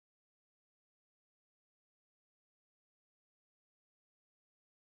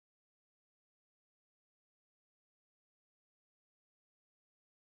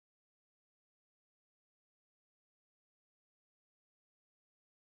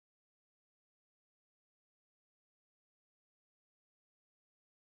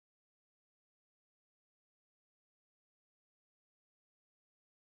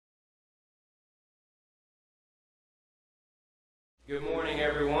Good morning,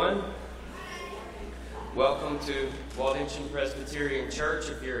 everyone. Welcome to Waldensian Presbyterian Church.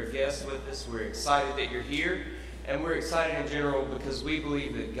 If you're a guest with us, we're excited that you're here, and we're excited in general because we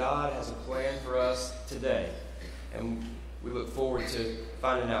believe that God has a plan for us today, and we look forward to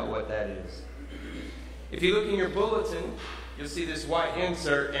finding out what that is. If you look in your bulletin, you'll see this white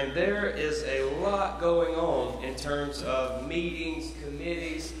insert, and there is a lot going on in terms of meetings,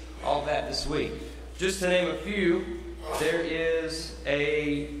 committees, all that this week. Just to name a few, there is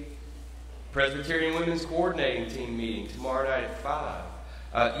a Presbyterian Women's Coordinating Team meeting tomorrow night at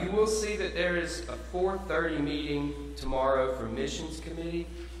 5. You will see that there is a 4:30 meeting tomorrow for Missions Committee.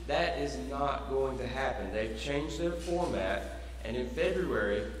 That is not going to happen. They've changed their format, and in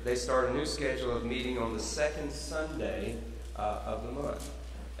February, they start a new schedule of meeting on the second Sunday of the month.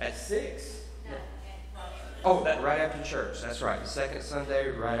 At 6? Oh, that right after church. That's right. The second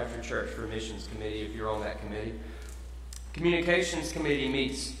Sunday right after church for Missions Committee, if you're on that committee. Communications Committee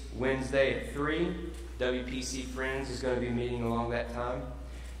meets Wednesday at 3. WPC Friends is going to be meeting along that time.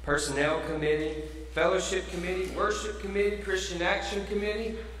 Personnel Committee, Fellowship Committee, Worship Committee, Christian Action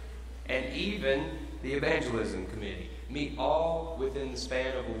Committee, and even the Evangelism Committee meet all within the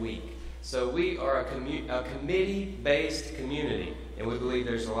span of a week. So we are a committee-based community, and we believe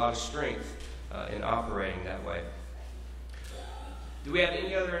there's a lot of strength in operating that way. Do we have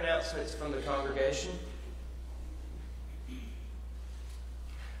any other announcements from the congregation?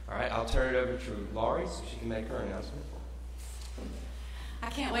 All right, I'll turn it over to Laurie so she can make her announcement. I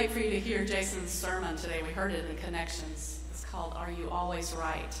can't wait for you to hear Jason's sermon today. We heard it in Connections. It's called Are You Always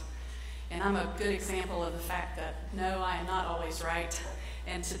Right? And I'm a good example of the fact that, no, I am not always right.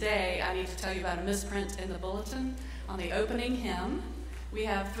 And today I need to tell you about a misprint in the bulletin. On the opening hymn, we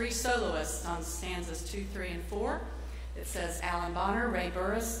have 3 soloists on stanzas 2, 3, and 4. It says Alan Bonner, Ray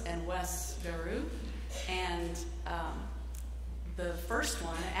Burris, and Wes Veru. And the first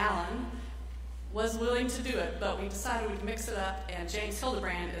one, Alan, was willing to do it, but we decided we'd mix it up, and James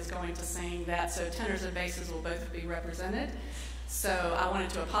Hildebrand is going to sing that, so tenors and basses will both be represented. So I wanted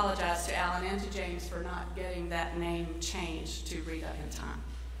to apologize to Alan and to James for not getting that name changed to Rita in time.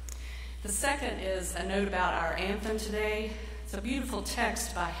 The second is a note about our anthem today. It's a beautiful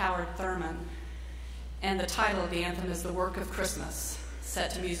text by Howard Thurman, and the title of the anthem is The Work of Christmas, set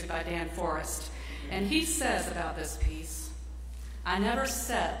to music by Dan Forrest. And he says about this piece, I never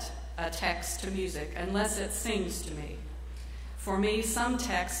set a text to music unless it sings to me. For me, some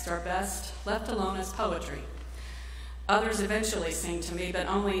texts are best left alone as poetry. Others eventually sing to me, but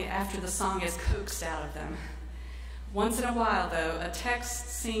only after the song is coaxed out of them. Once in a while, though, a text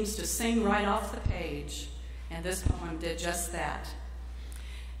seems to sing right off the page, and this poem did just that.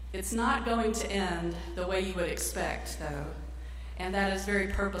 It's not going to end the way you would expect, though, and that is very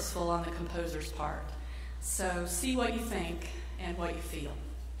purposeful on the composer's part. So see what you think and what you feel.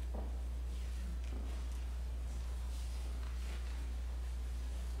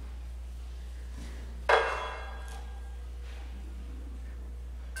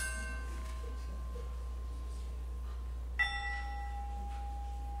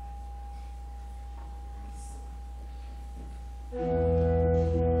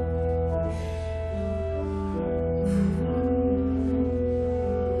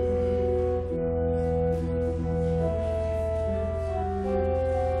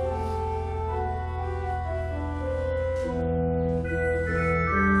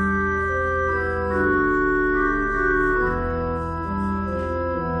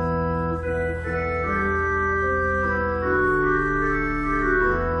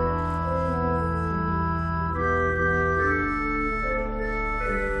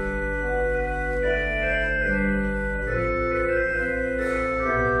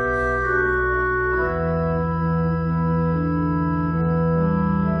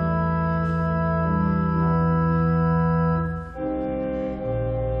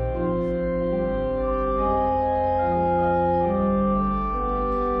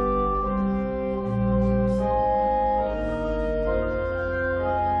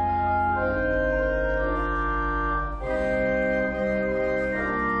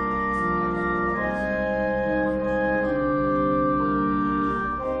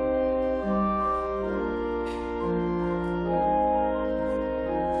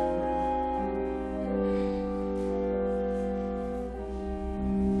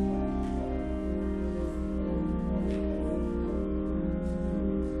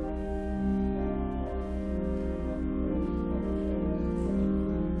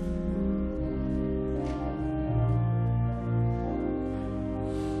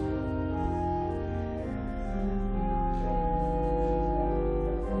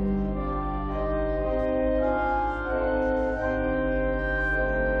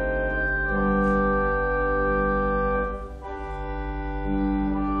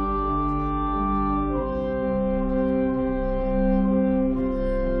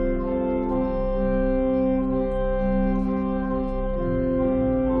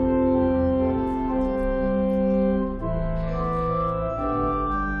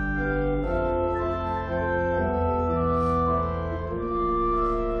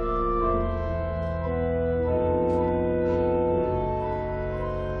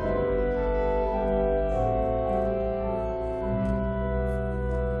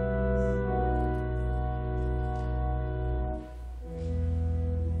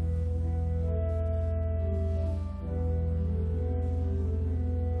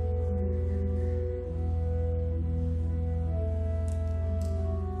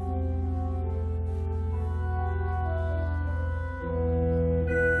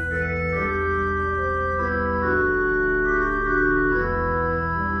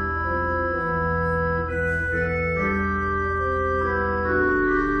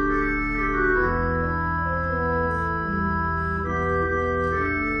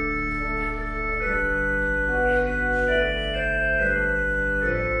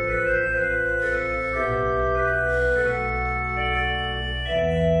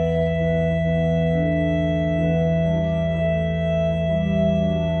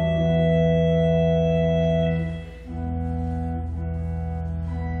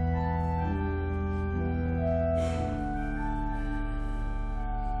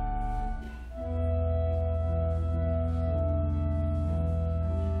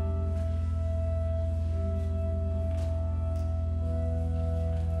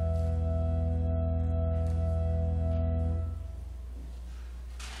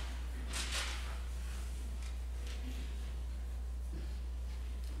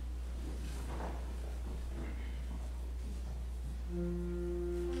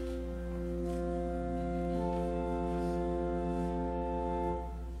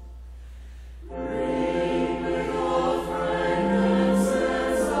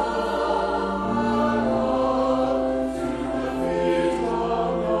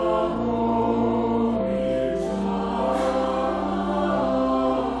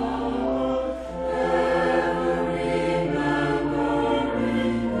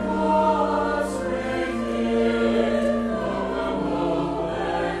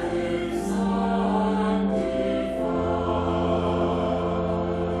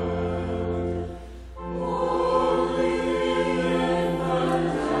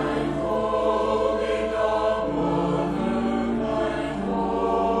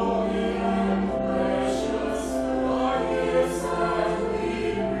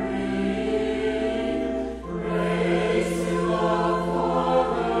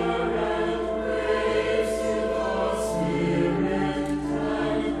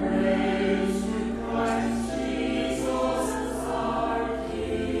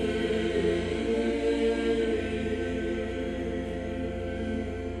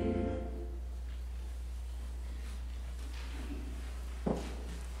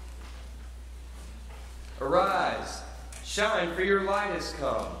 Arise, shine, for your light has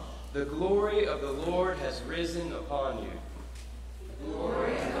come. The glory of the Lord has risen upon you. The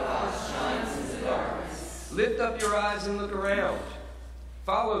glory of God shines in the darkness. Lift up your eyes and look around.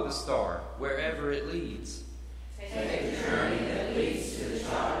 Follow the star wherever it leads. Take the journey that leads to the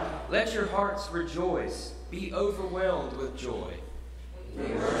child. Let your hearts rejoice. Be overwhelmed with joy. We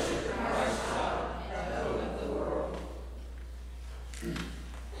worship the Christ child, the hope of the world.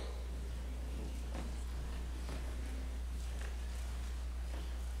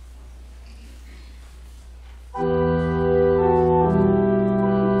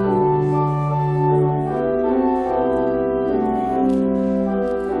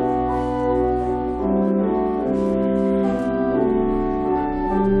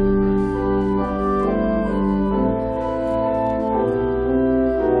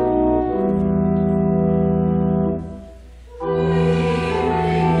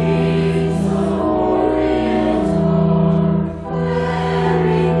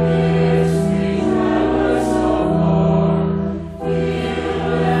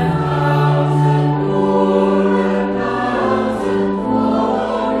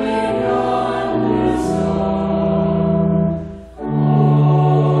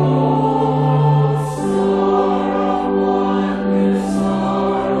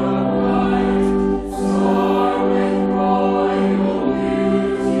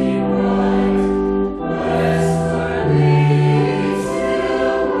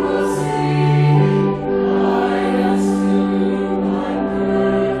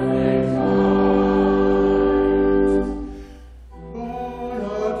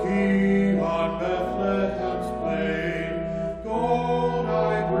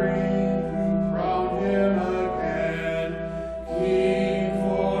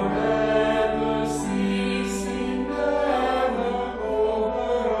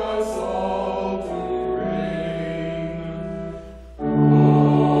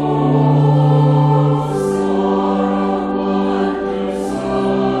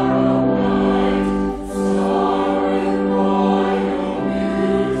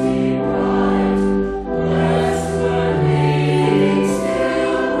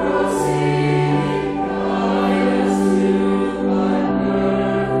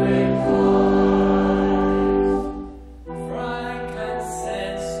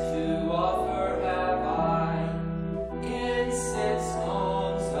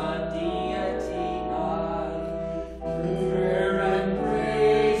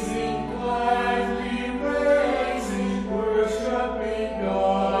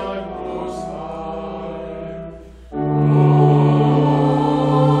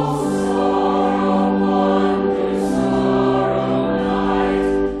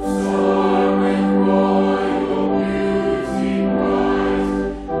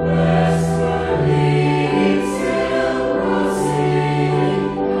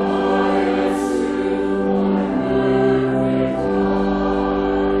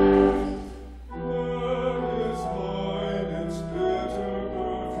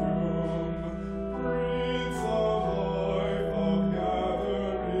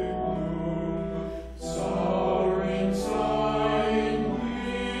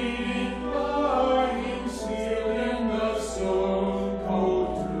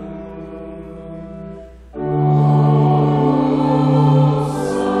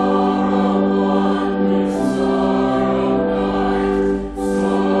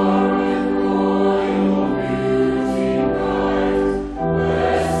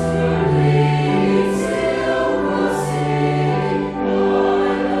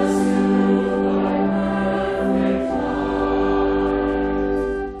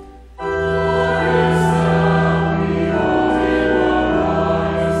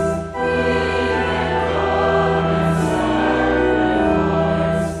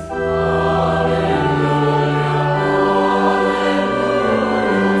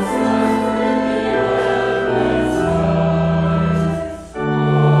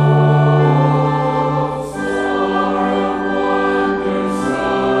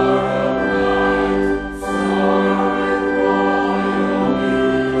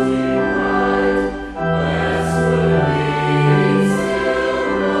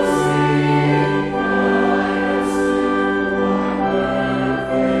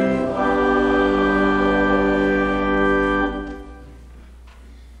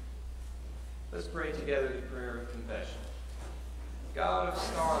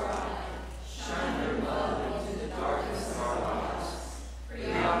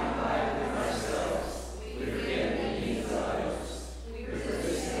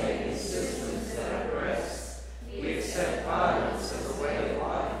 Violence as a way of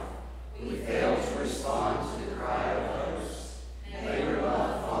life. We fail to respond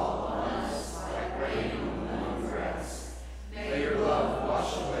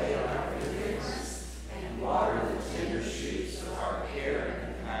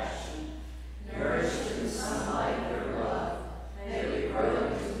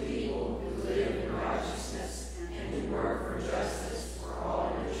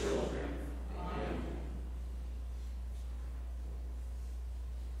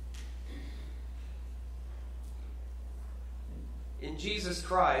Jesus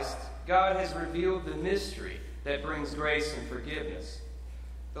Christ, God has revealed the mystery that brings grace and forgiveness.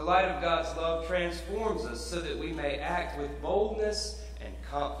 The light of God's love transforms us so that we may act with boldness and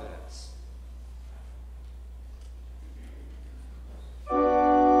confidence.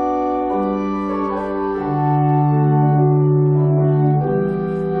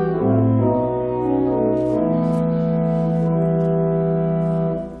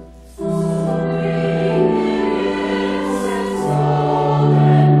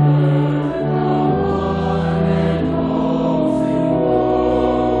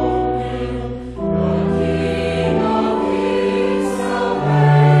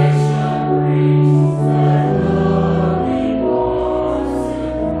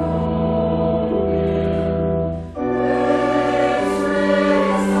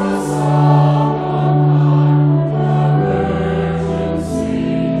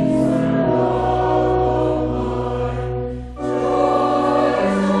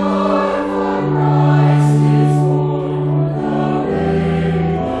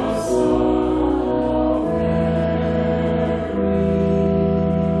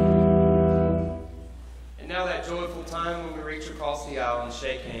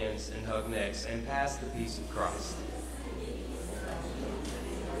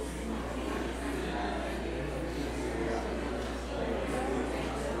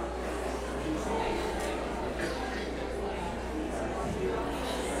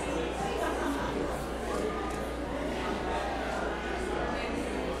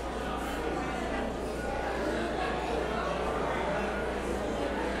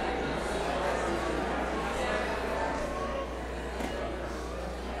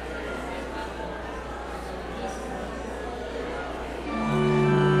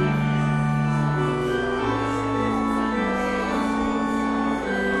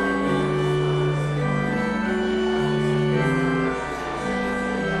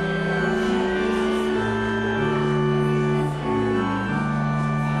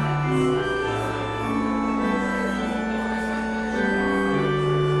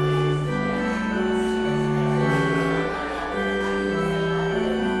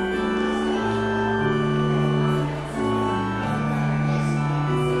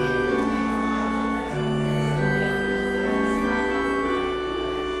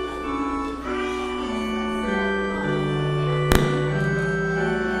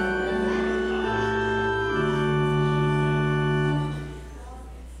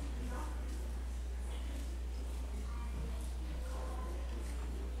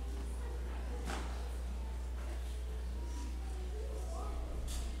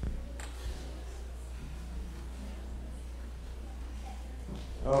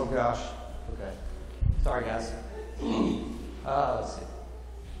 Oh gosh. Okay. Sorry, guys. Let's see.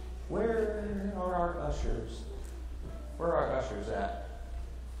 Where are our ushers? Where are our ushers at?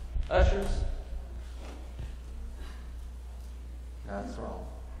 Ushers? No, that's wrong.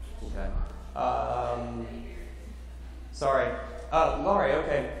 Okay. Sorry. Laurie,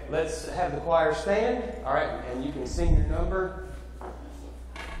 okay. Let's have the choir stand. All right. And you can sing your number.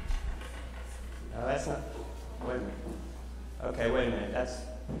 No, that's not. Wait a minute. Okay, wait a minute.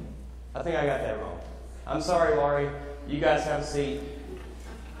 I think I got that wrong. I'm sorry, Laurie. You guys have a seat.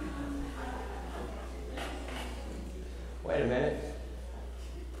 Wait a minute.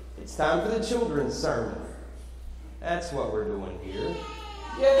 It's time for the children's sermon. That's what we're doing here.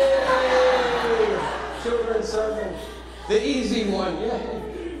 Yay! Children's sermon. The easy one.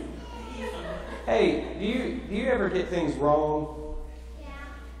 Yay. Hey, do you ever get things wrong?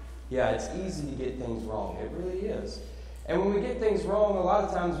 Yeah, it's easy to get things wrong. It really is. And when we get things wrong, a lot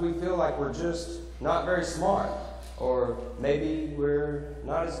of times we feel like we're just not very smart. Or maybe we're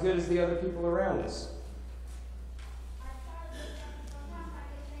not as good as the other people around us.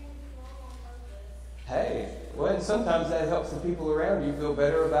 Hey, well, and sometimes that helps the people around you feel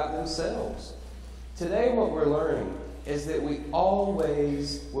better about themselves. Today what we're learning is that we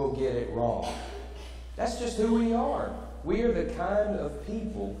always will get it wrong. That's just who we are. We are the kind of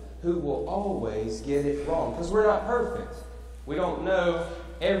people who will always get it wrong because we're not perfect. We don't know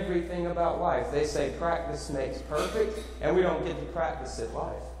everything about life. They say practice makes perfect, and we don't get to practice at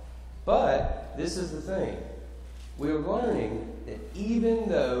life. But this is the thing. We're learning that even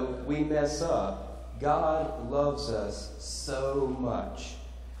though we mess up, God loves us so much.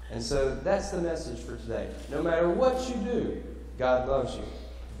 And so that's the message for today. No matter what you do, God loves you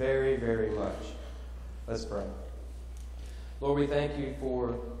very, very much. Let's pray. Lord, we thank you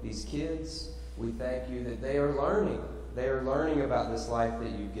for these kids. We thank you that they are learning. They are learning about this life that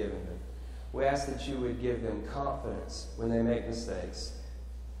you've given them. We ask that you would give them confidence when they make mistakes,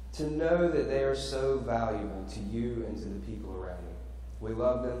 to know that they are so valuable to you and to the people around them. We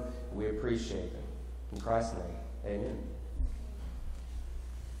love them. We appreciate them. In Christ's name, amen.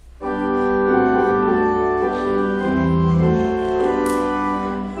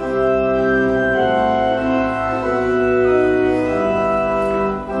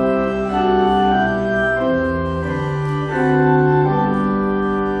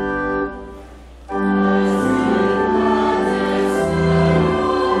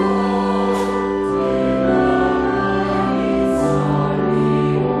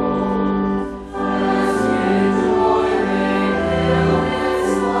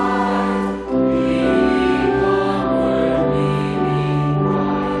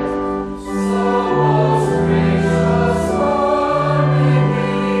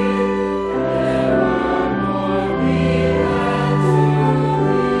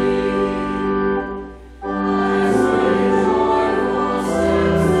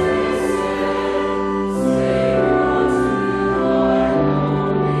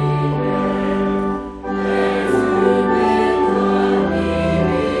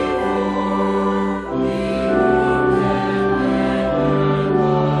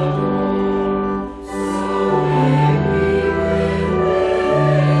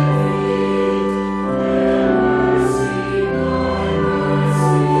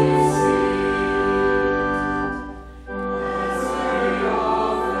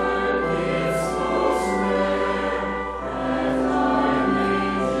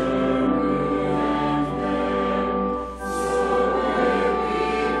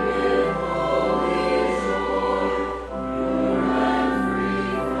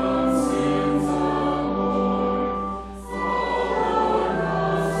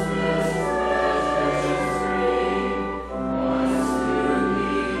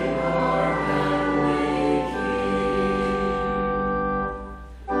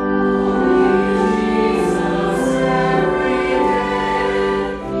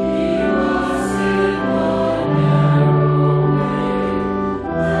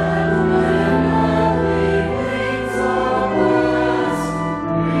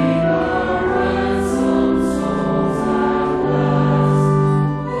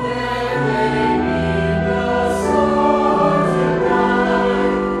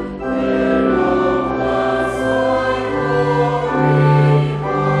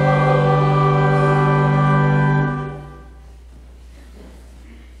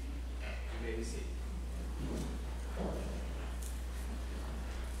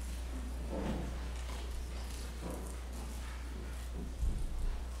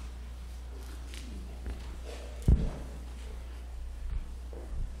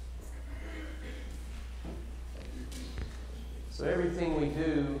 So everything we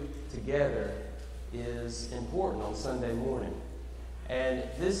do together is important on Sunday morning. And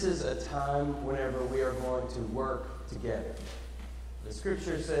this is a time whenever we are going to work together. The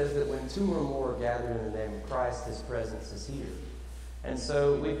scripture says that when two or more are gathered in the name of Christ, his presence is here. And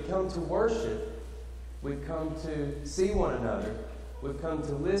so we've come to worship. We've come to see one another. We've come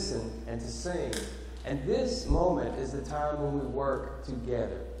to listen and to sing. And this moment is the time when we work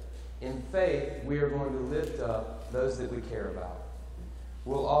together. In faith, we are going to lift up those that we care about.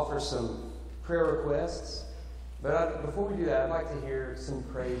 We'll offer some prayer requests. But before we do that, I'd like to hear some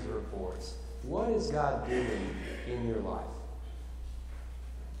praise reports. What is God doing in your life?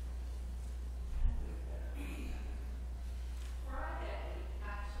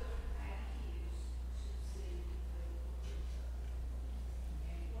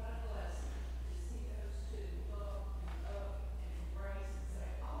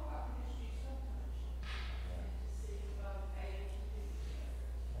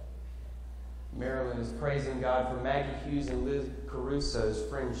 Marilyn is praising God for Maggie Hughes and Liz Caruso's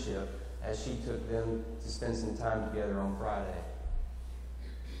friendship as she took them to spend some time together on Friday.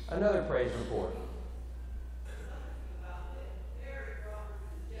 Another praise report.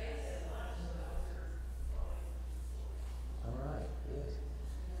 All right, yes.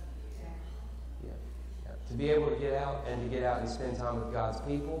 Yeah. To be able to get out and spend time with God's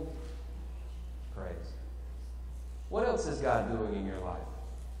people, praise. What else is God doing in your life?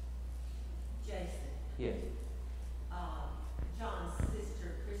 Jason. Yes. John's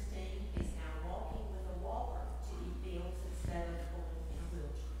sister Christine is now walking with a walker to eat meals instead of going in a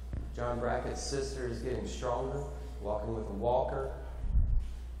wheelchair. John Brackett's sister is getting stronger, walking with a walker.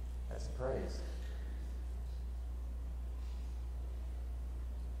 That's a praise.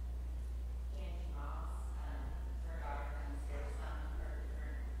 Angie Moss, her daughter comes here some for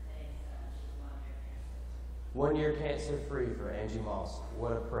different things. She's 1 year cancer. 1 year cancer-free for Angie Moss.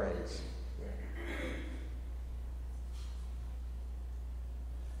 What a praise.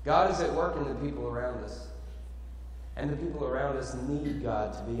 God is at work in the people around us. and the people around us need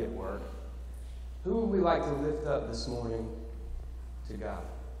God to be at work. Who would we like to lift up this morning to God?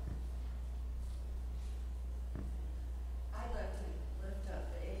 I'd like to lift up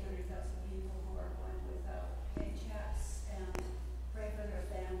the 800,000 people who are going without paychecks and pray for their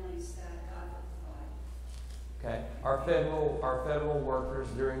families that God will provide. Okay, our federal workers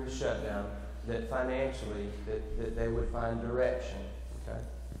during the shutdown, that financially that they would find direction. Okay.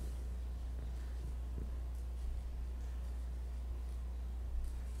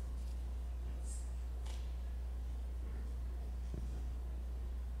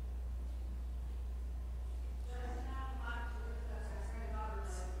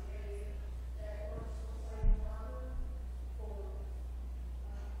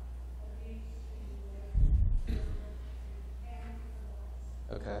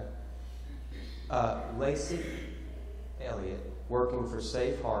 Okay. Lacey Elliott, working for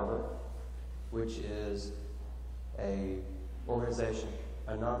Safe Harbor, which is a organization,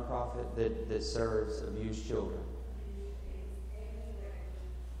 a nonprofit that serves abused children.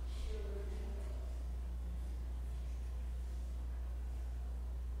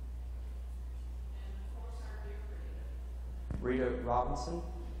 Rita Robinson,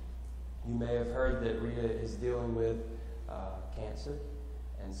 you may have heard that Rita is dealing with cancer.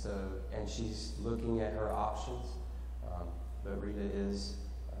 And she's looking at her options. But Rita is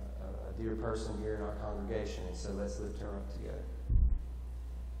a dear person here in our congregation, and so let's lift her up together.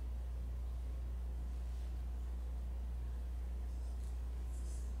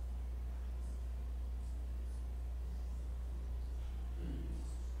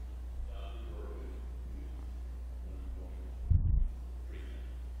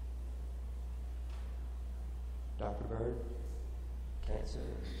 Dr. Bird? Cancer.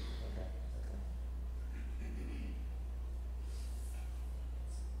 Okay.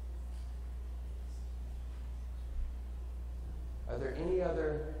 Are there any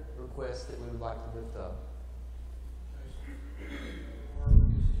other requests that we would like to lift up?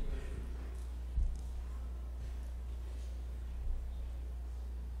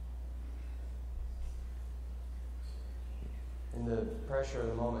 In the pressure of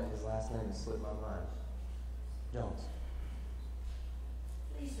the moment, his last name has slipped my mind. Jones.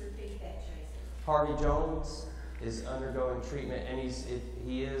 Please repeat that, Jason. Harvey Jones is undergoing treatment, and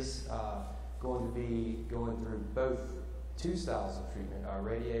he is going to be going through both two styles of treatment,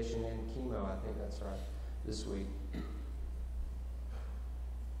 radiation and chemo. I think that's right, this week.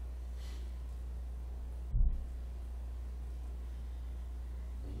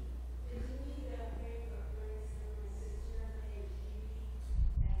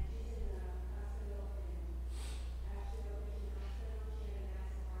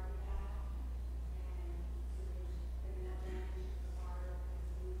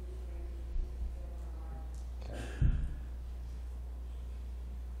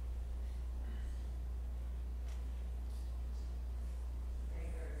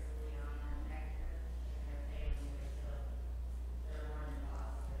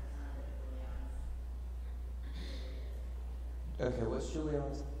 Okay, what's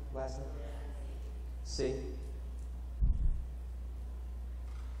Julian's last name? C.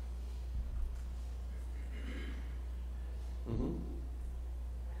 Mm-hmm.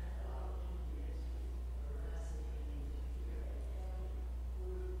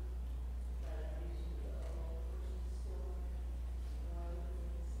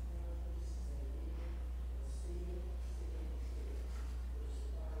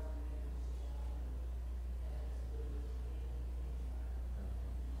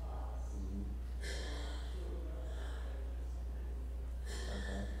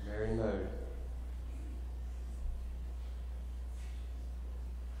 Mode.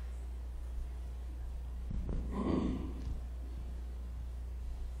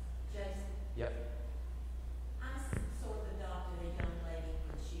 Jason? Yep. I sort of adopted a young lady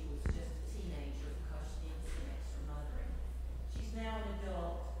when she was just a teenager because she needed some extra mothering. She's now an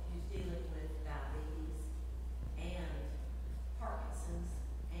adult who's dealing with diabetes and Parkinson's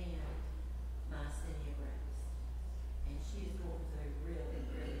and myasthenia gravis. And she is going through a really,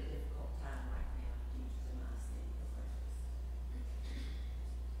 really difficult time right now due to myasthenia gravis.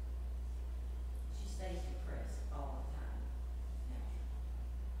 She stays depressed all the time now.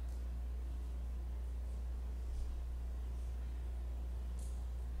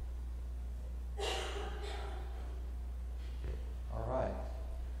 All right.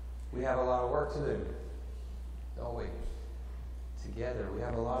 We have a lot of work to do, don't we? Together, we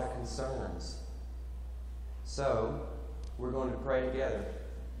have a lot of concerns. So, we're going to pray together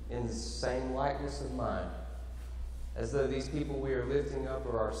in the same likeness of mind, as though these people we are lifting up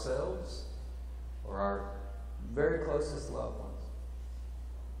are ourselves or our very closest loved ones.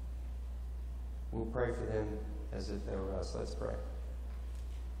 We'll pray for them as if they were us. Let's pray.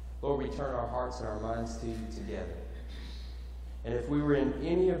 Lord, we turn our hearts and our minds to you together. And if we were in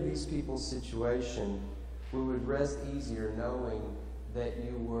any of these people's situation, we would rest easier knowing that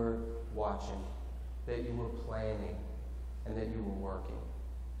you were watching, that you were planning, and that you were working.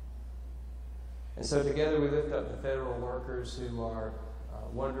 And so together we lift up the federal workers who are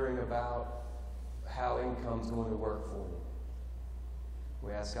wondering about how income's going to work for them.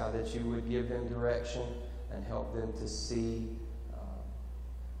 We ask, God, that you would give them direction and help them to see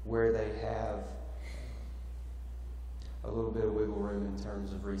where they have a little bit of wiggle room in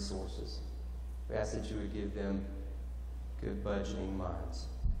terms of resources. We ask that you would give them good budgeting minds.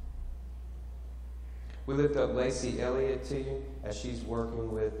 We lift up Lacey Elliott to you as she's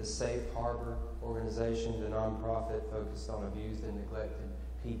working with the Safe Harbor organization, the nonprofit focused on abused and neglected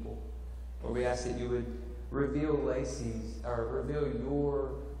people. Lord, we ask that you would reveal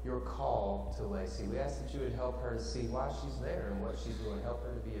your call to Lacey. We ask that you would help her to see why she's there and what she's doing. Help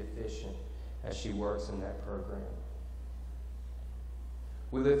her to be efficient as she works in that program.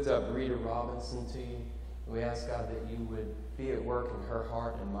 We lift up Rita Robinson to you. We ask, God, that you would be at work in her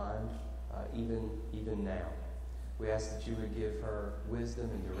heart and mind, even now. We ask that you would give her wisdom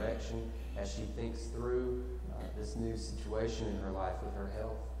and direction as she thinks through this new situation in her life with her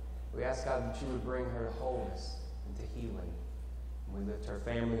health. We ask, God, that you would bring her to wholeness and to healing. And we lift her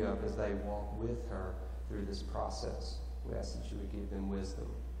family up as they walk with her through this process. We ask that you would give them wisdom.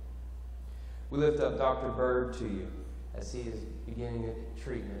 We lift up Dr. Bird to you as he is beginning a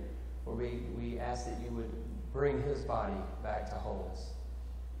treatment, where we ask that you would bring his body back to wholeness.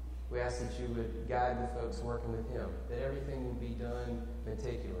 We ask that you would guide the folks working with him, that everything will be done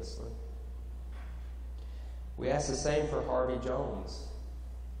meticulously. We ask the same for Harvey Jones,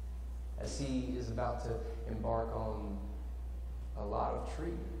 as he is about to embark on a lot of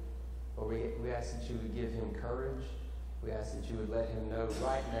treatment. But we ask that you would give him courage. We ask that you would let him know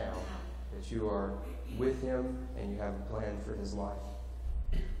right now that you are with him and you have a plan for his life.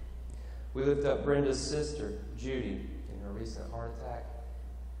 We lift up Brenda's sister, Judy, in her recent heart attack.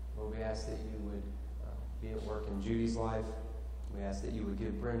 Lord, we ask that you would be at work in Judy's life. We ask that you would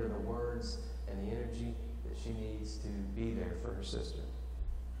give Brenda the words and the energy that she needs to be there for her sister.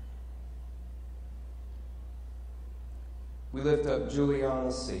 We lift up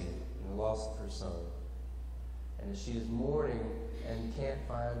Juliana C. and the loss of her son. And as she is mourning and can't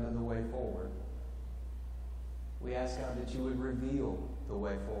find the way forward, we ask, God, that you would reveal the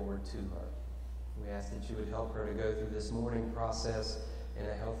way forward to her. We ask that you would help her to go through this mourning process in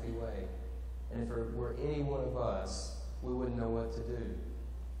a healthy way. And if it were any one of us, we wouldn't know what to do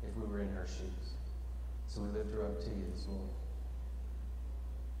if we were in her shoes. So we lift her up to you this morning.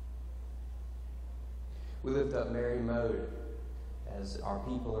 We lift up Mary Mode as our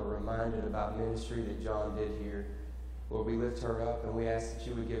people are reminded about ministry that John did here. Lord, we lift her up and we ask that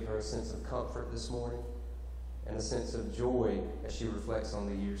you would give her a sense of comfort this morning and a sense of joy as she reflects on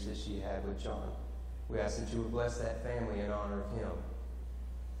the years that she had with John. We ask that you would bless that family in honor of him.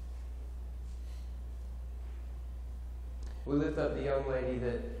 We lift up the young lady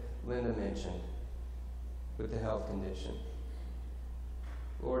that Linda mentioned with the health condition.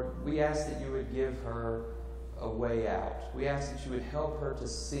 Lord, we ask that you would give her a way out. We ask that you would help her to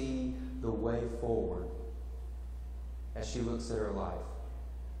see the way forward as she looks at her life.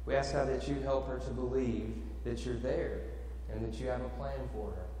 We ask, God, that you help her to believe that you're there and that you have a plan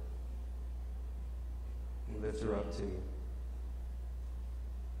for her. We lift her up to you.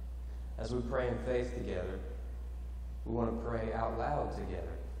 As we pray in faith together, we want to pray out loud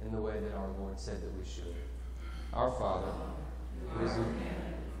together in the way that our Lord said that we should. Our Father, who is in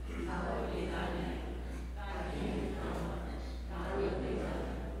heaven, hallowed be thy name. Thy kingdom come, thy will be done,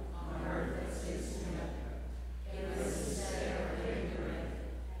 on earth as it is in heaven. Give us this day our daily bread,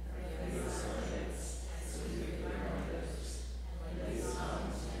 and forgive us our debts, as we forgive our debtors. And lead us not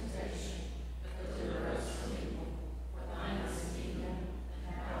into temptation, but deliver us from evil. For thine is the kingdom, and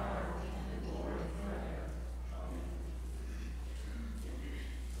the power, and the glory forever. Amen.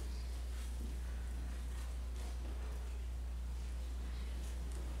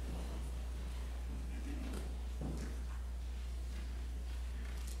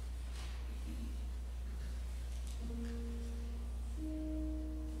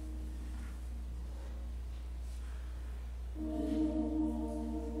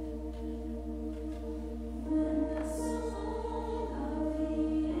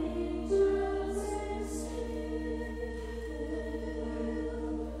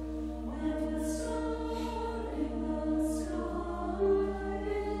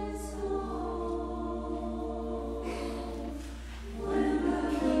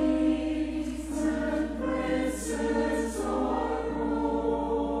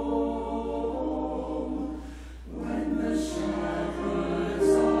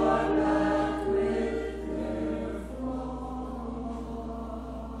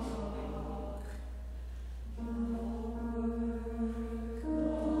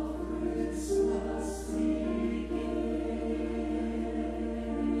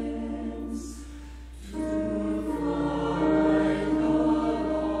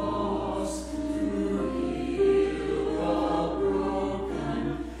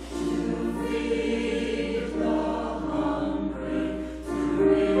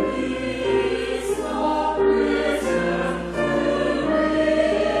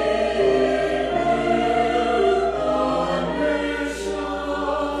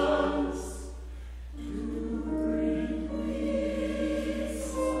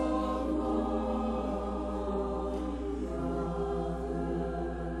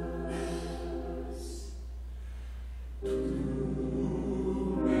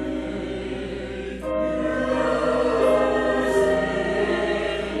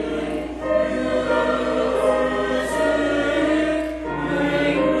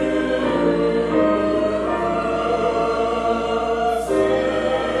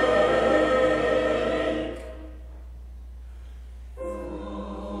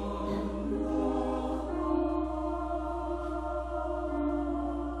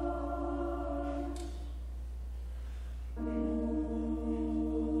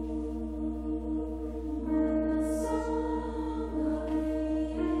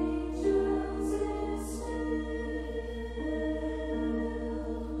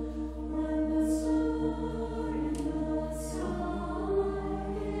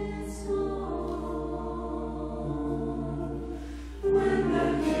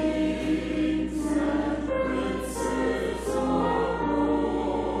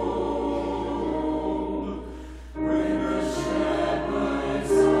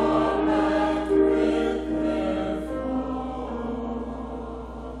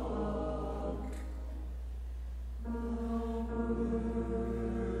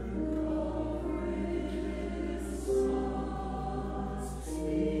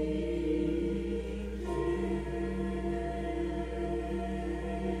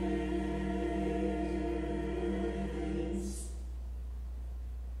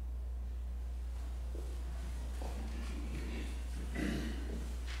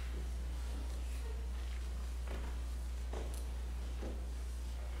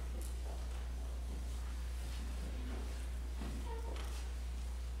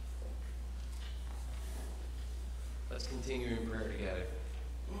 Let's continue in prayer together.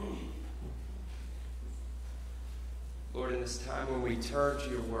 Lord, in this time when we turn to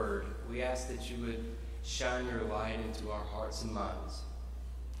your word, we ask that you would shine your light into our hearts and minds.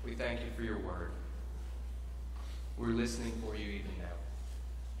 We thank you for your word. We're listening for you even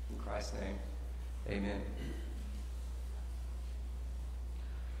now. In Christ's name, amen.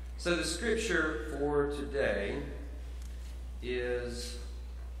 So the scripture for today is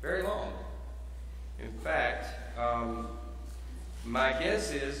very long. In fact, my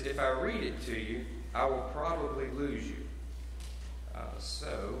guess is if I read it to you, I will probably lose you.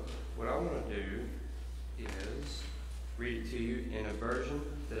 So what I want to do is read it to you in a version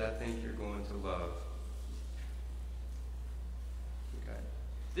that I think you're going to love. Okay.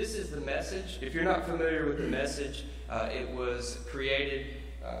 This is the Message. If you're not familiar with the Message, it was created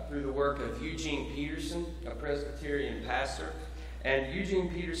through the work of Eugene Peterson, a Presbyterian pastor. And Eugene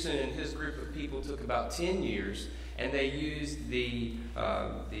Peterson and his group of people took about 10 years, and they used the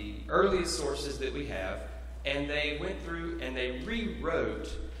earliest sources that we have, and they went through and they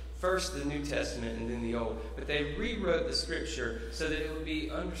rewrote first the New Testament and then the Old, but they rewrote the Scripture so that it would be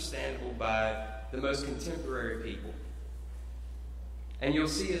understandable by the most contemporary people. And you'll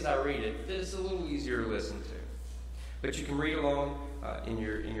see as I read it that it's a little easier to listen to. But you can read along in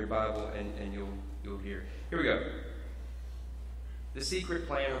your Bible, and you'll hear. Here we go. The secret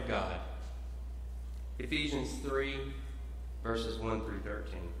plan of God. Ephesians 3, verses 1 through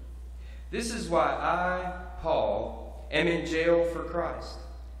 13. This is why I, Paul, am in jail for Christ,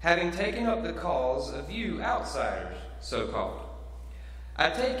 having taken up the cause of you outsiders, so-called. I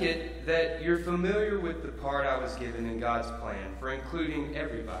take it that you're familiar with the part I was given in God's plan for including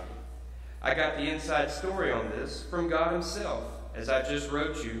everybody. I got the inside story on this from God himself, as I just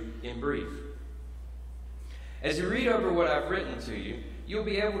wrote you in brief. As you read over what I've written to you, you'll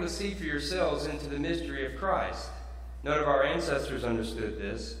be able to see for yourselves into the mystery of Christ. None of our ancestors understood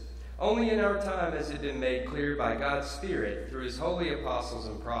this. Only in our time has it been made clear by God's Spirit through his holy apostles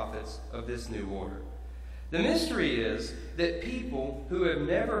and prophets of this new order. The mystery is that people who have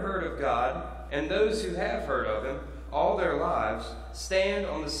never heard of God and those who have heard of him all their lives stand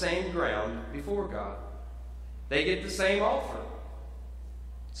on the same ground before God. They get the same offer,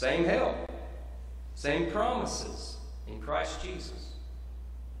 same help, same promises in Christ Jesus.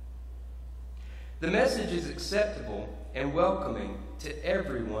 The message is acceptable and welcoming to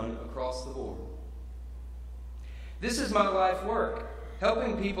everyone across the board. This is my life work,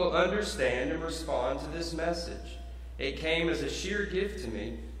 helping people understand and respond to this message. It came as a sheer gift to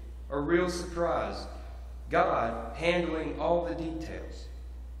me, a real surprise, God handling all the details.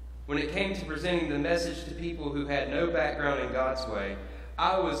 When it came to presenting the message to people who had no background in God's way,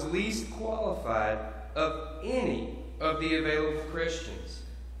 I was least qualified of any of the available Christians.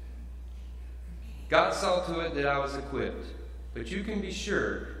 God saw to it that I was equipped, but you can be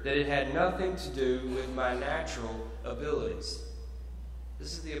sure that it had nothing to do with my natural abilities.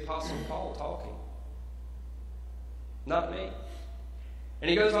 This is the Apostle Paul talking, not me. And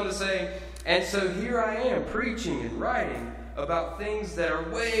he goes on to say, and so here I am preaching and writing about things that are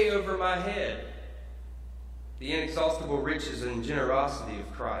way over my head. The inexhaustible riches and generosity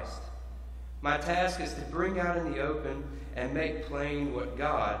of Christ. My task is to bring out in the open and make plain what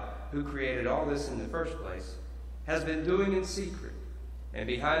God, who created all this in the first place, has been doing in secret and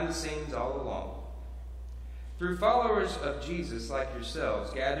behind the scenes all along. Through followers of Jesus like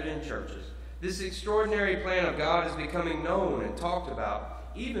yourselves gathered in churches, this extraordinary plan of God is becoming known and talked about,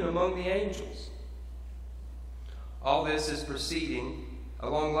 even among the angels. All this is proceeding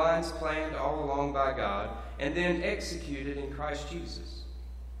along lines planned all along by God and then executed in Christ Jesus.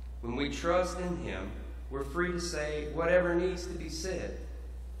 When we trust in him, we're free to say whatever needs to be said,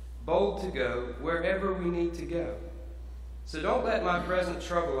 bold to go wherever we need to go. So don't let my present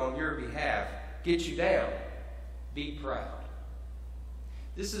trouble on your behalf get you down. Be proud.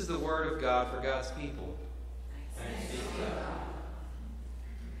 This is the word of God for God's people. Thanks be to God.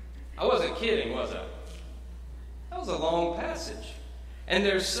 I wasn't kidding, was I? That was a long passage. And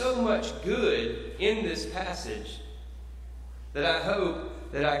there's so much good in this passage that I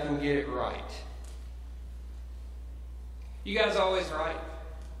hope that I can get it right. You guys always right?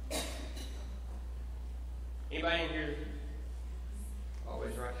 Anybody in here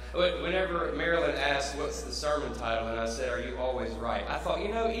always right? Whenever Marilyn asked, what's the sermon title, and I said, are you always right? I thought,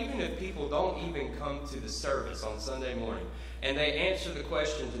 even if people don't even come to the service on Sunday morning and they answer the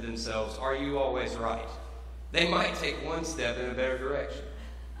question to themselves, are you always right? They might take one step in a better direction.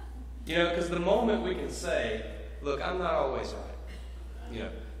 Because the moment we can say, look, I'm not always right,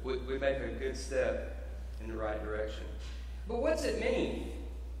 we make a good step in the right direction. But what's it mean?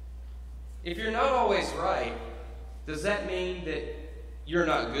 If you're not always right, Does that mean that you're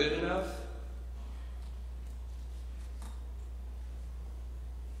not good enough?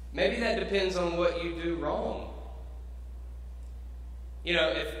 Maybe that depends on what you do wrong. You know,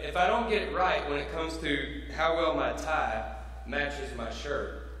 if I don't get it right when it comes to how well my tie matches my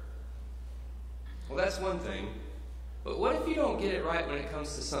shirt, well, that's one thing. But what if you don't get it right when it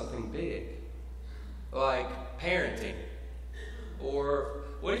comes to something big, like parenting? Or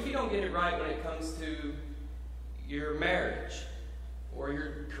what if you don't get it right when it comes to your marriage or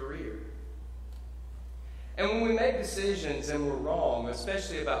your career? And when we make decisions and we're wrong,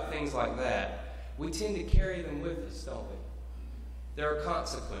 especially about things like that, we tend to carry them with us, don't we? There are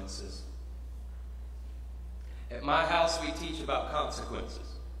consequences. At my house, we teach about consequences.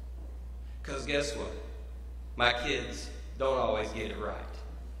 Because guess what? My kids don't always get it right.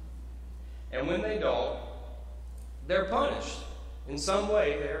 And when they don't, they're punished. In some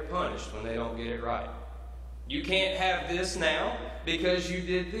way, they're punished when they don't get it right. You can't have this now because you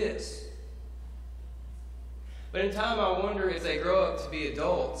did this. But in time, I wonder if they grow up to be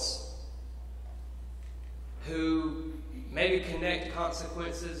adults who maybe connect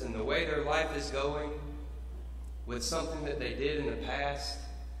consequences and the way their life is going with something that they did in the past.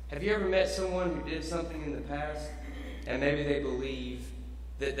 Have you ever met someone who did something in the past and maybe they believe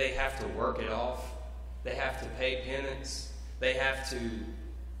that they have to work it off, they have to pay penance, they have to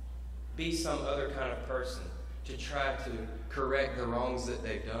be some other kind of person to try to correct the wrongs that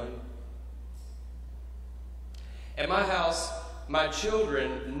they've done? At my house, my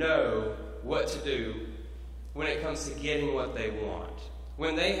children know what to do when it comes to getting what they want.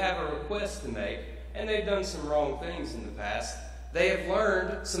 When they have a request to make, and they've done some wrong things in the past, they have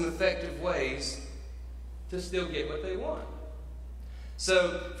learned some effective ways to still get what they want.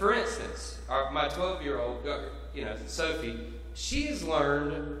 So, for instance, my 12-year-old, Sophie, she has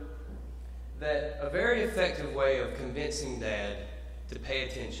learned that a very effective way of convincing Dad to pay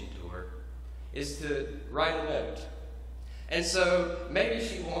attention to her is to write a note. And so maybe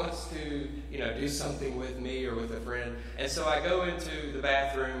she wants to, do something with me or with a friend. And so I go into the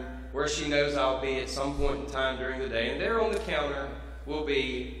bathroom where she knows I'll be at some point in time during the day. And there on the counter will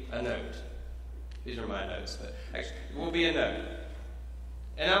be a note. These are my notes, but actually, it will be a note.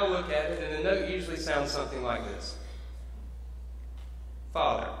 And I'll look at it, and the note usually sounds something like this.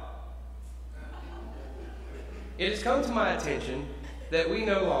 Father, it has come to my attention that we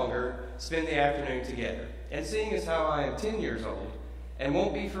no longer spend the afternoon together. And seeing as how I am 10 years old and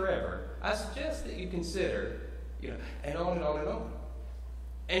won't be forever, I suggest that you consider, and on and on and on.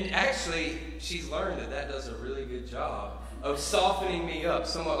 And actually, she's learned that does a really good job of softening me up,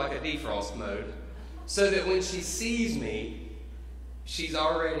 somewhat like a defrost mode, so that when she sees me, she's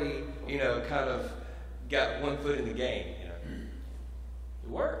already, kind of got one foot in the game. It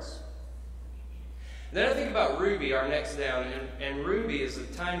works. Then I think about Ruby, our next down, and Ruby is a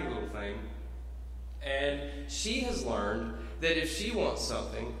tiny little thing. And she has learned that if she wants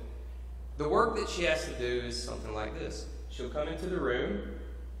something, the work that she has to do is something like this. She'll come into the room.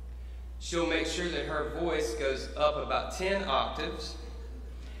 She'll make sure that her voice goes up about 10 octaves.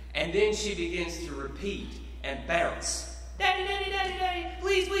 And then she begins to repeat and bounce. Daddy, daddy, daddy, daddy,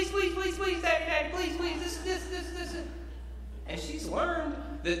 please, please, please, please, please, daddy, daddy, please, please, this. And she's learned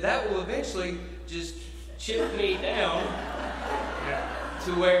that will eventually just chip me down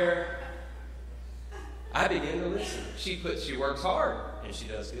to where I begin to listen. She works hard, and she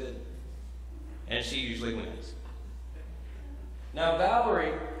does good. And she usually wins. Now,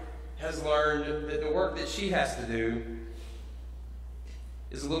 Valerie has learned that the work that she has to do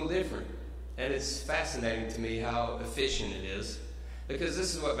is a little different. And it's fascinating to me how efficient it is. Because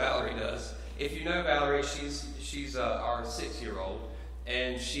this is what Valerie does. If you know Valerie, she's our 6-year-old.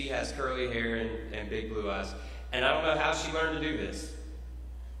 And she has curly hair and big blue eyes. And I don't know how she learned to do this.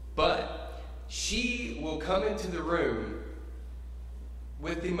 But she will come into the room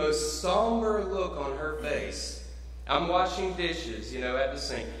with the most somber look on her face. I'm washing dishes, at the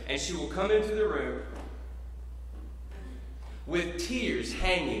sink. And she will come into the room with tears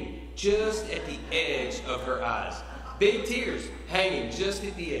hanging just at the edge of her eyes. Big tears hanging just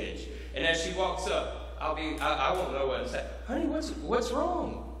at the edge. And as she walks up, I won't know what to say. Honey, what's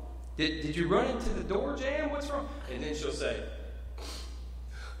wrong? Did you run into the door jam? What's wrong? And then she'll say,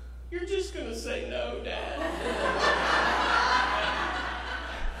 you're just going to say no, Dad.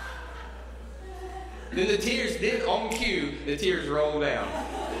 Then on cue, the tears roll down.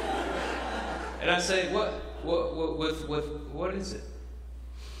 And I say, what is it?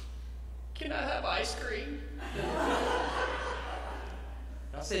 Can I have ice cream?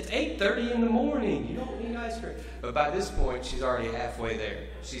 I said, it's 8:30 in the morning. You don't need ice cream. But by this point, she's already halfway there.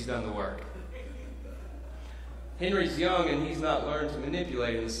 She's done the work. Henry's young and he's not learned to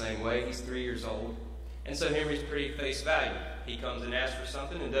manipulate in the same way. He's 3 years old. And so Henry's pretty face value. He comes and asks for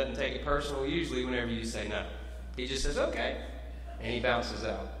something and doesn't take it personal usually whenever you say no. He just says, okay, and he bounces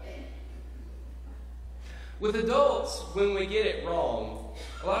out. With adults, when we get it wrong,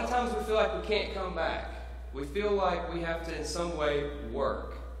 a lot of times we feel like we can't come back. We feel like we have to in some way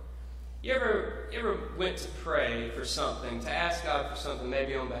work. You ever went to pray for something, to ask God for something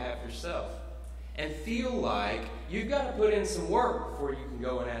maybe on behalf of yourself, and feel like you've got to put in some work before you can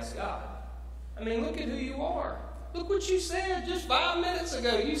go and ask God? I mean, look at who you are. Look what you said just 5 minutes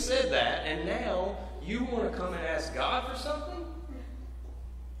ago. You said that, and now you want to come and ask God for something?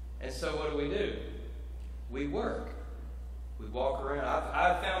 And so what do? We work. We walk around.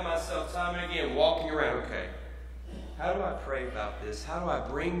 I've found myself time and again walking around. Okay, how do I pray about this? How do I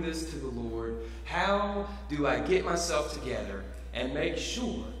bring this to the Lord? How do I get myself together and make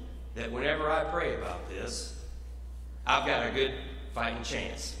sure that whenever I pray about this, I've got a good fighting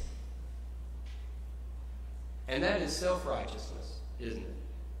chance? And that is self-righteousness, isn't it?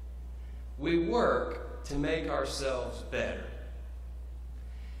 We work to make ourselves better.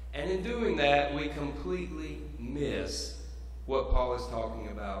 And in doing that, we completely miss what Paul is talking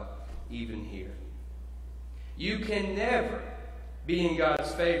about even here. You can never be in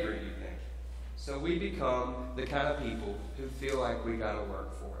God's favor, you think. So we become the kind of people who feel like we got to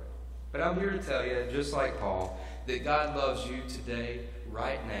work for it. But I'm here to tell you, just like Paul, that God loves you today,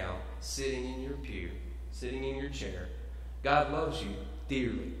 right now, sitting in your pew, sitting in your chair. God loves you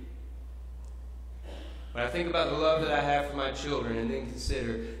dearly. When I think about the love that I have for my children and then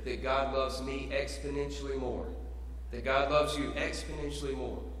consider that God loves me exponentially more, that God loves you exponentially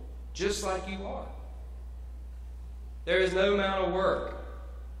more, just like you are. There is no amount of work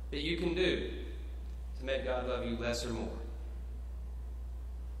that you can do to make God love you less or more.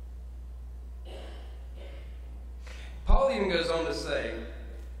 Paul even goes on to say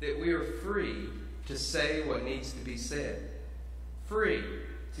that we are free to say what needs to be said. Free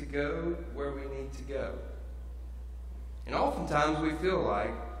to go where we need to go. And oftentimes we feel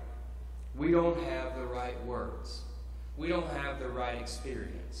like we don't have the right words. We don't have the right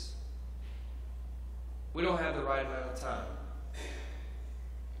experience. We don't have the right amount of time.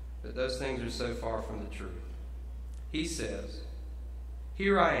 But those things are so far from the truth. He says,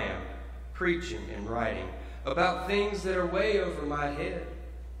 "Here I am, preaching and writing about things that are way over my head.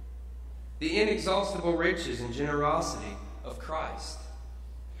 The inexhaustible riches and generosity of Christ."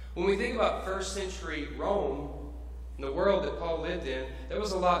 When we think about first century Rome, in the world that Paul lived in, there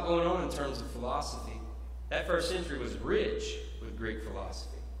was a lot going on in terms of philosophy. That first century was rich with Greek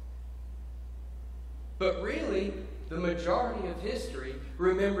philosophy. But really, the majority of history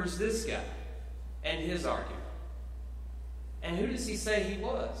remembers this guy and his argument. And who does he say he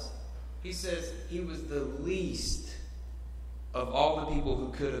was? He says he was the least of all the people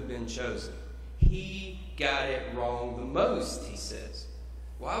who could have been chosen. He got it wrong the most, he says.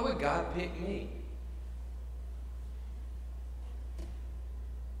 Why would God pick me?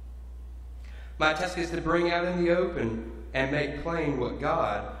 My task is to bring out in the open and make plain what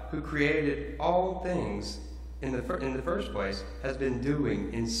God, who created all things in the first place, has been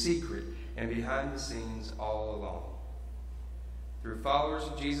doing in secret and behind the scenes all along. Through followers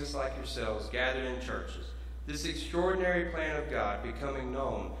of Jesus like yourselves gathered in churches, this extraordinary plan of God becoming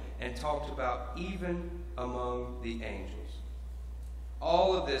known and talked about even among the angels.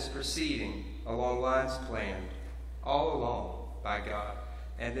 All of this proceeding along lines planned all along by God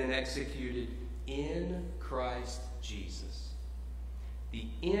and then executed in Christ Jesus. The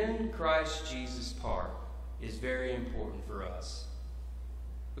in Christ Jesus part is very important for us.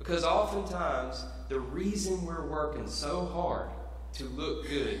 Because oftentimes the reason we're working so hard to look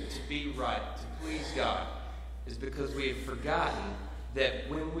good, to be right, to please God, is because we have forgotten that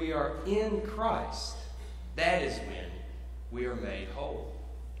when we are in Christ, that is when we are made whole.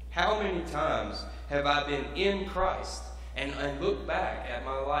 How many times have I been in Christ and looked back at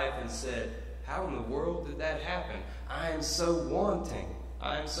my life and said, how in the world did that happen? I am so wanting.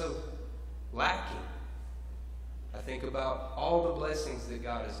 I am so lacking. I think about all the blessings that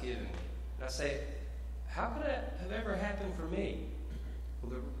God has given me. And I say, how could that have ever happened for me?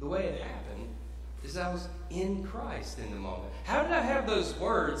 Well, the way it happened is I was in Christ in the moment. How did I have those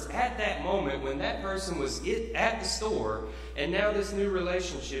words at that moment when that person was at the store and now this new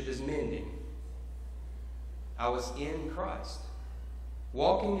relationship is mending? I was in Christ,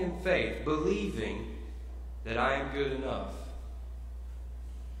 walking in faith, believing that I am good enough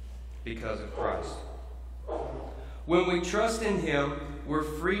because of Christ. When we trust in Him, we're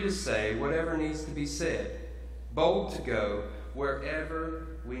free to say whatever needs to be said, bold to go wherever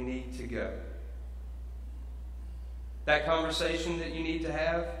we need to go. That conversation that you need to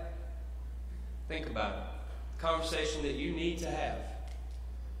have, think about it. The conversation that you need to have.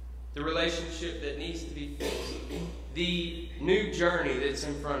 The relationship that needs to be fixed. The new journey that's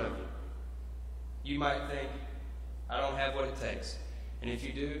in front of you. You might think, I don't have what it takes. And if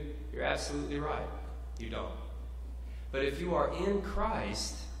you do, you're absolutely right. You don't. But if you are in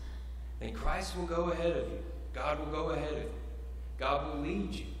Christ, then Christ will go ahead of you. God will go ahead of you. God will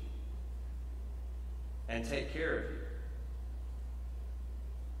lead you and take care of you.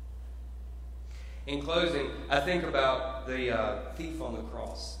 In closing, I think about the thief on the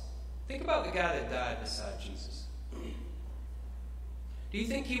cross. Think about the guy that died beside Jesus. Do you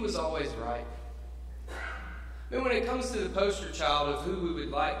think he was always right? I mean, when it comes to the poster child of who we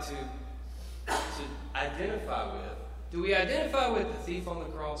would like to identify with, do we identify with the thief on the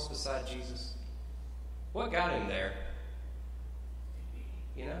cross beside Jesus? What got him there?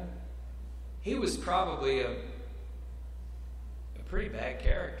 You know? He was probably a pretty bad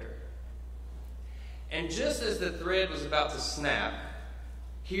character. And just as the thread was about to snap,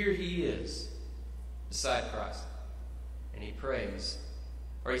 here he is beside Christ. And he prays,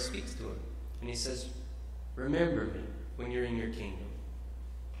 or he speaks to him, and he says, remember me when you're in your kingdom.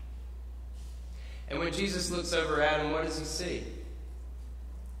 And when Jesus looks over at him, what does he see?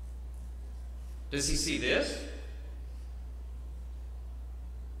 Does he see this?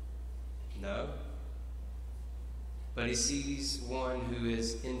 No. But he sees one who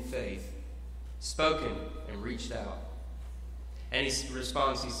is in faith, spoken and reached out. And he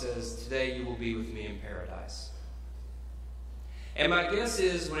responds, he says, today you will be with me in paradise. And my guess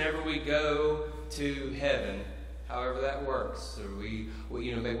is whenever we go to heaven, however that works, or we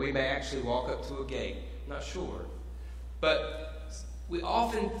may actually walk up to a gate, I'm not sure. But we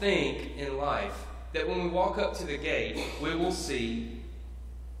often think in life that when we walk up to the gate, we will see,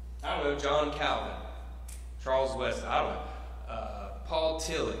 I don't know, John Calvin, Charles Wesley, I don't know, Paul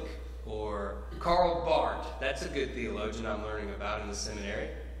Tillich, or Karl Barth. That's a good theologian I'm learning about in the seminary.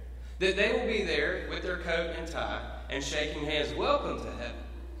 That they will be there with their coat and tie and shaking hands, welcome to heaven.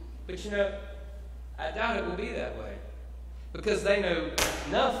 But you know, I doubt it will be that way. Because they know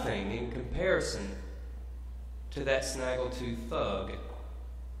nothing in comparison to that snaggletooth thug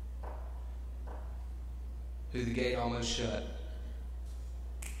who the gate almost shut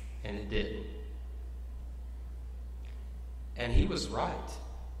and it didn't. And he was right.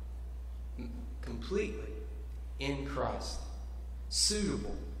 Completely in Christ.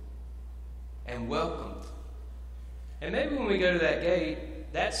 Suitable and welcomed. And maybe when we go to that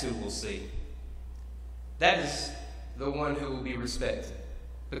gate, that's who we'll see. That is the one who will be respected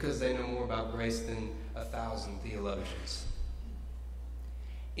because they know more about grace than 1,000 theologians.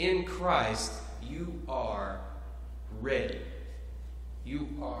 In Christ, you are ready. You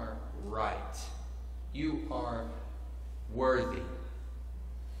are right. You are worthy.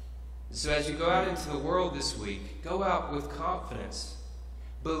 So as you go out into the world this week, go out with confidence,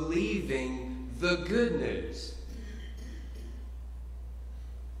 believing the good news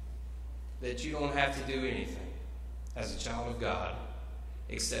that you don't have to do anything as a child of God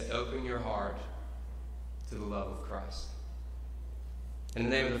except open your heart to the love of Christ. In the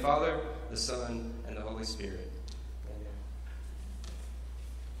name of the Father, the Son, and the Holy Spirit. Amen.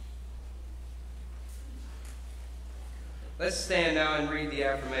 Let's stand now and read the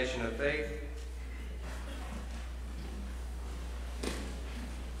affirmation of faith.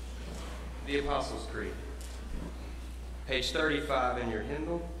 The Apostles' Creed. Page 35 in your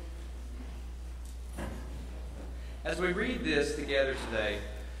hymnal. As we read this together today,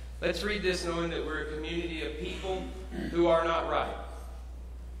 let's read this knowing that we're a community of people who are not right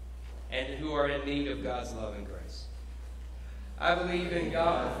and who are in need of God's love and grace. I believe in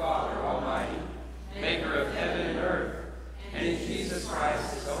God the Father Almighty, maker of heaven and earth, and in Jesus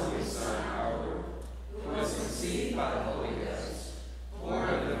Christ, his only Son, our Lord, who was conceived by the Holy Ghost, born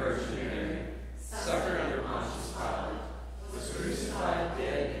of the Virgin Mary, suffered under Pontius Pilate, was crucified,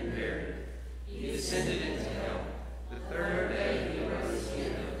 dead, and buried. He descended into hell. The third day he rose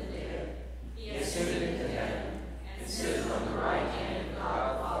again from the dead. He ascended into heaven, and sits on the right hand of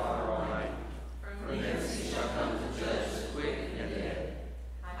God the Father Almighty. From thence he shall come to judge the quick and the dead.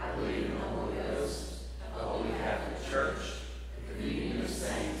 I believe in the Holy Ghost, the Holy Catholic Church, the communion of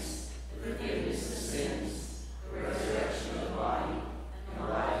saints, the forgiveness of sins, the resurrection of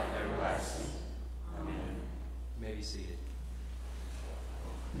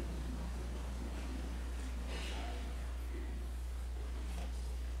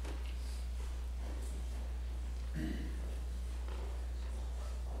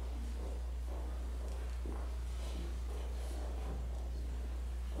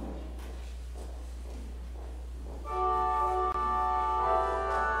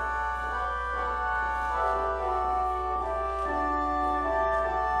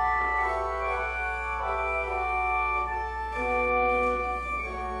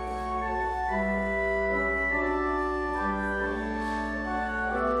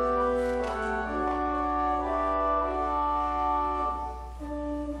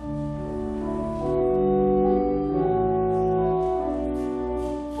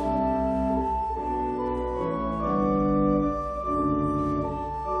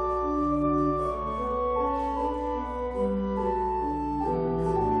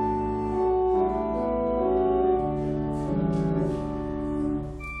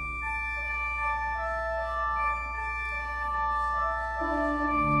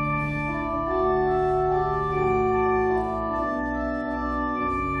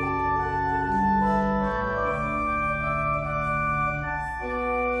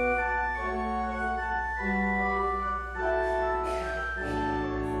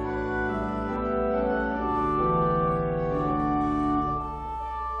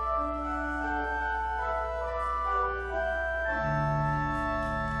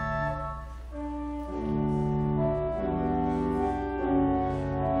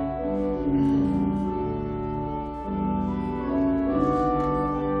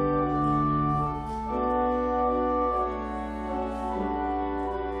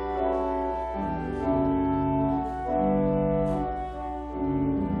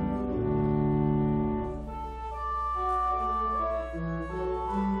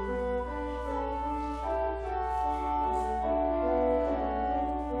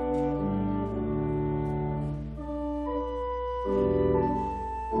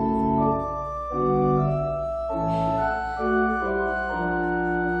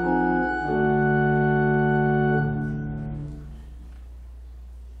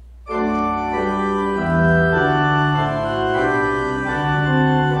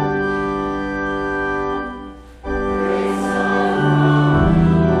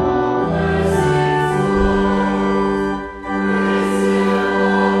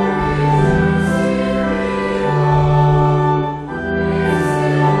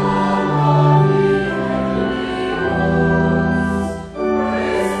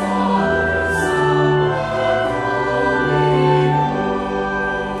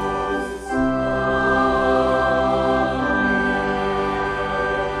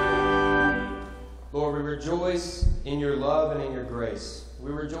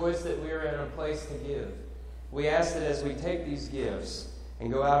rejoice that we are in a place to give. We ask that as we take these gifts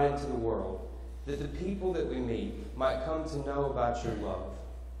and go out into the world, that the people that we meet might come to know about your love,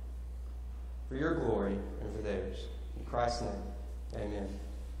 for your glory and for theirs. In Christ's name, amen.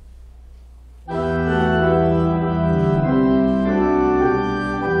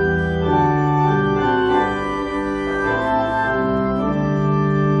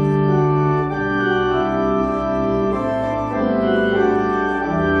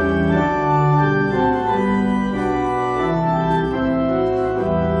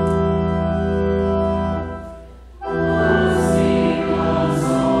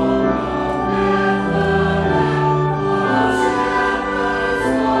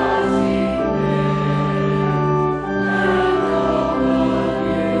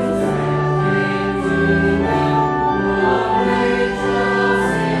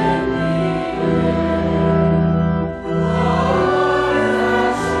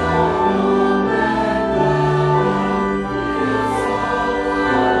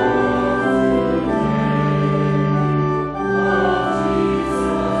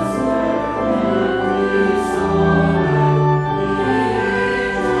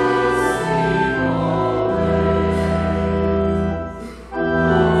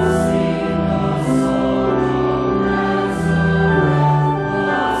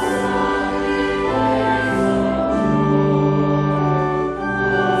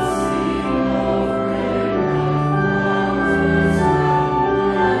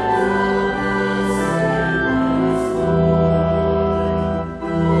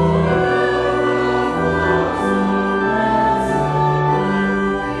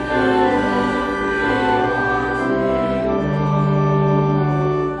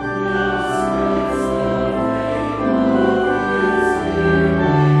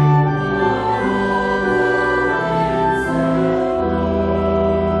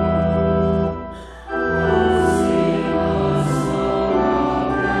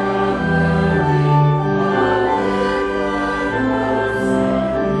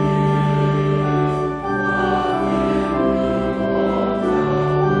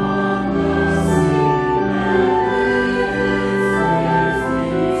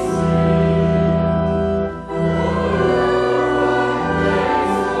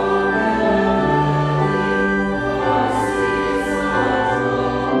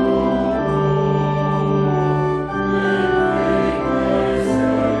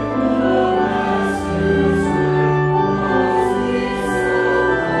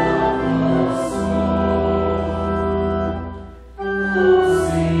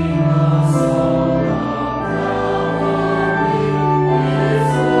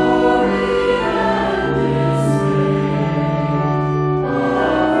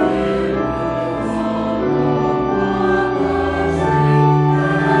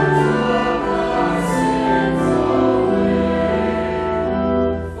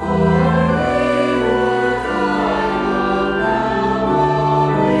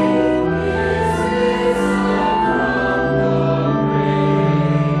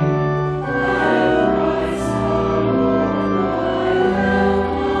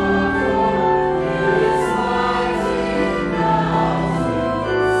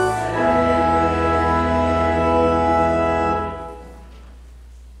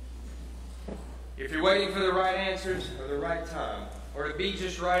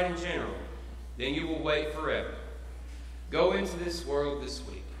 then you will wait forever. Go into this world this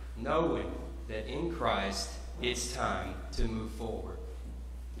week, knowing that in Christ it's time to move forward.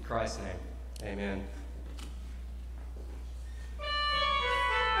 In Christ's name, amen.